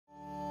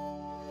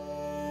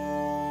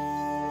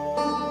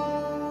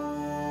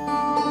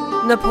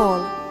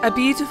Nepal, a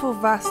beautiful,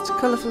 vast,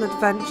 colourful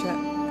adventure.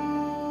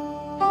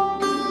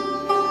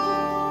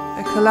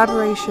 A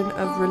collaboration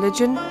of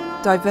religion,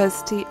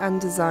 diversity and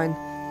design.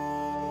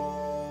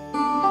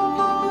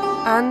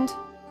 And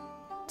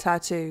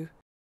tattoo.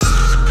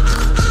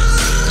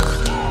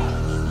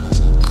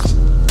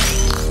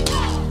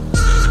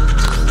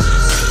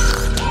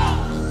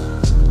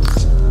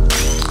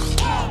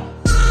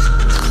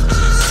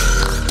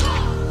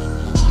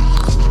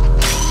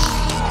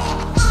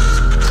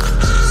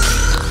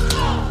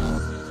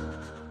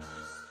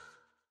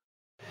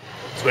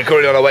 So we're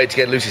currently on our way to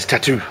get Lucy's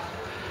tattoo.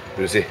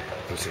 Lucy,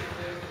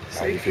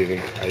 how are you feeling?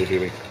 How are you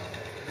feeling?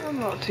 I'm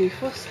not too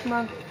fussed,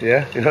 man.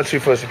 Yeah? You're not too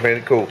fussed, you're playing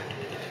it cool?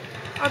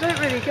 I don't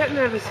really get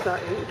nervous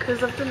about it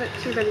because I've done it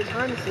too many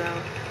times now.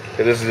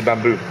 Yeah, this is a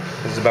bamboo.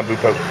 This is a bamboo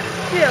poke.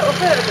 Yeah, it'll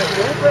hurt a bit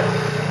more,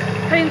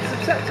 but pain's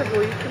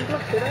susceptible, you can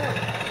block it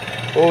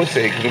out. Well, we'll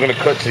see, because we're going to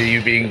cut to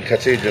you being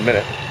tattooed in a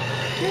minute.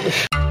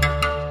 Yeah.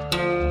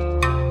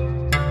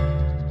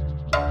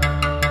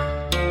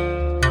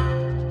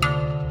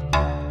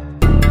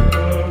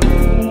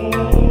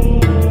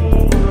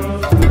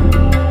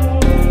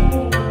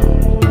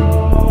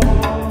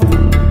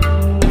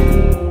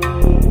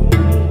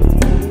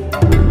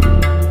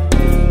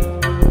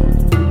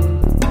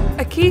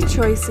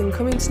 Choice in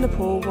coming to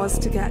Nepal was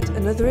to get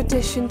another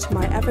addition to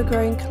my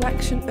ever-growing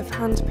collection of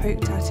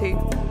hand-poke tattoo.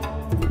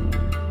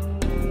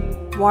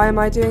 Why am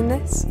I doing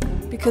this?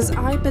 Because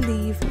I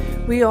believe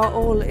we are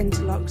all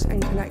interlocked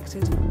and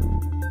connected.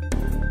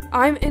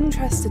 I'm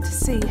interested to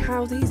see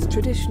how these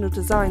traditional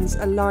designs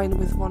align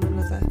with one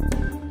another.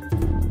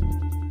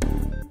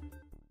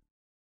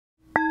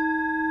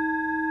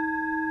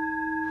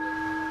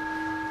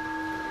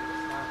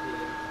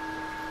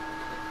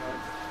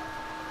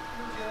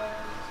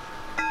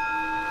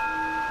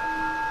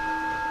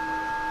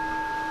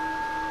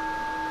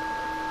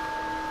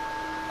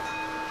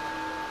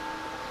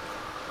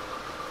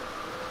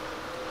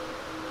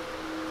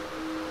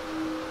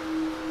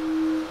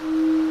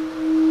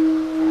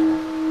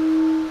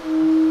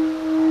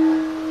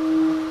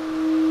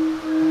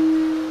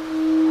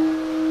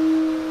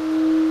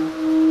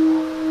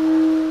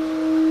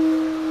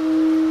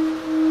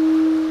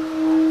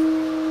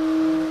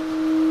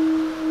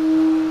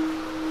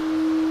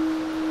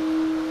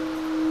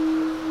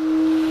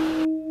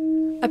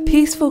 A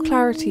peaceful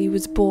clarity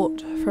was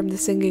brought from the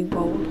singing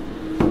bowl.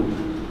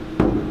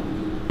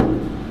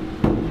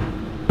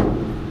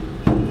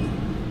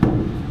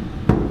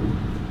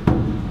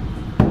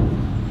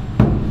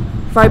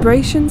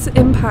 Vibrations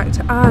impact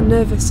our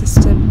nervous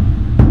system,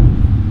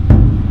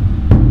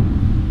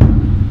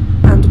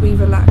 and we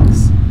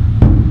relax.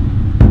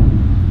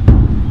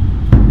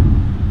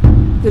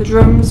 The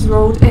drums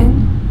rolled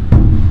in,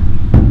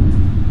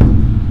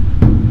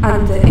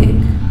 and the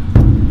ink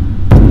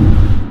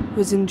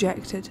was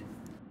injected.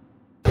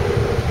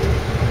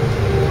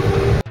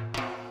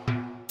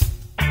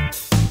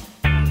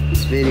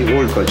 It's very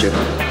old culture.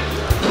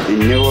 In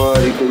Nepal,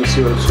 you can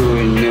see also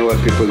in Nepal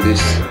people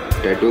this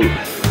tattoo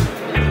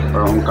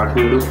around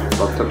Kathmandu,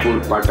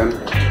 Bhaktapur, Patan.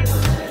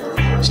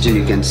 Still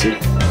you can see.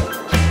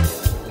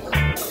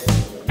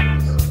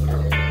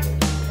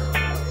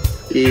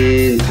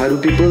 In Tharu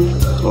people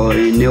or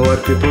in Nepal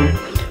people,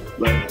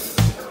 but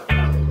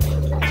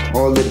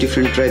all the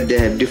different tribes they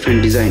have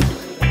different design.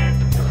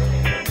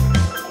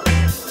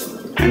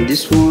 And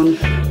this one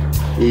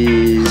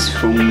is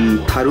from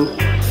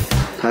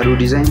Tharu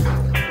design.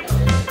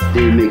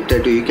 They make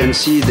tattoo. You can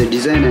see the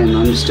design and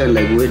understand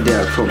like where they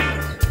are from.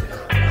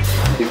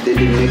 If they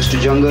live next to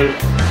jungle,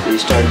 they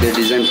start their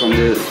design from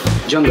the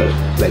jungle,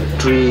 like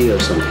tree or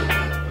something.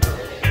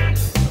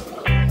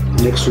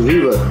 Next to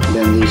river,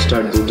 then they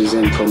start the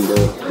design from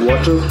the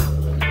water.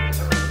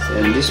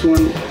 And this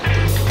one,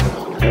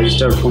 I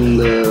start from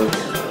the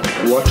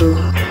water.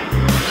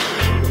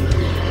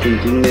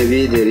 Thinking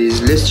maybe there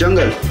is less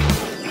jungle,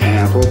 and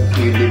I hope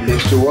you live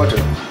next to water.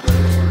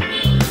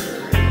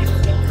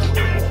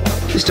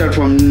 You start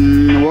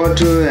from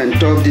water and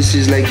top, this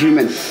is like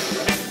human,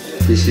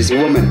 this is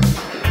woman.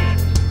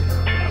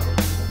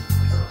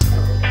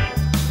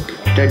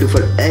 Tattoo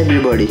for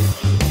everybody,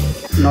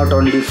 not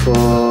only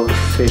for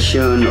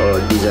fashion or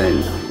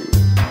design.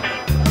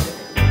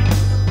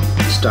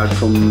 Start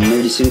from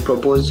medicine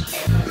purpose.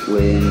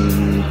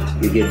 When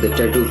you get the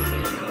tattoo,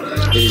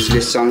 there is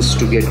less chance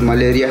to get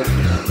malaria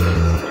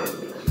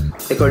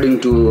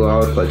according to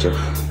our culture.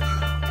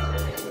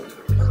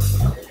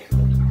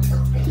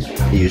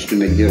 They used to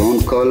make their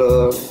own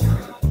color,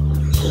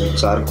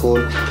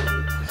 charcoal.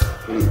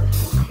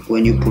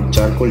 When you put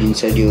charcoal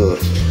inside your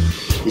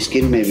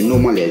skin, maybe no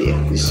malaria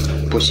is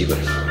possible.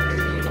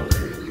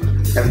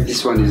 And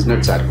this one is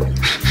not charcoal.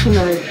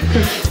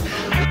 No.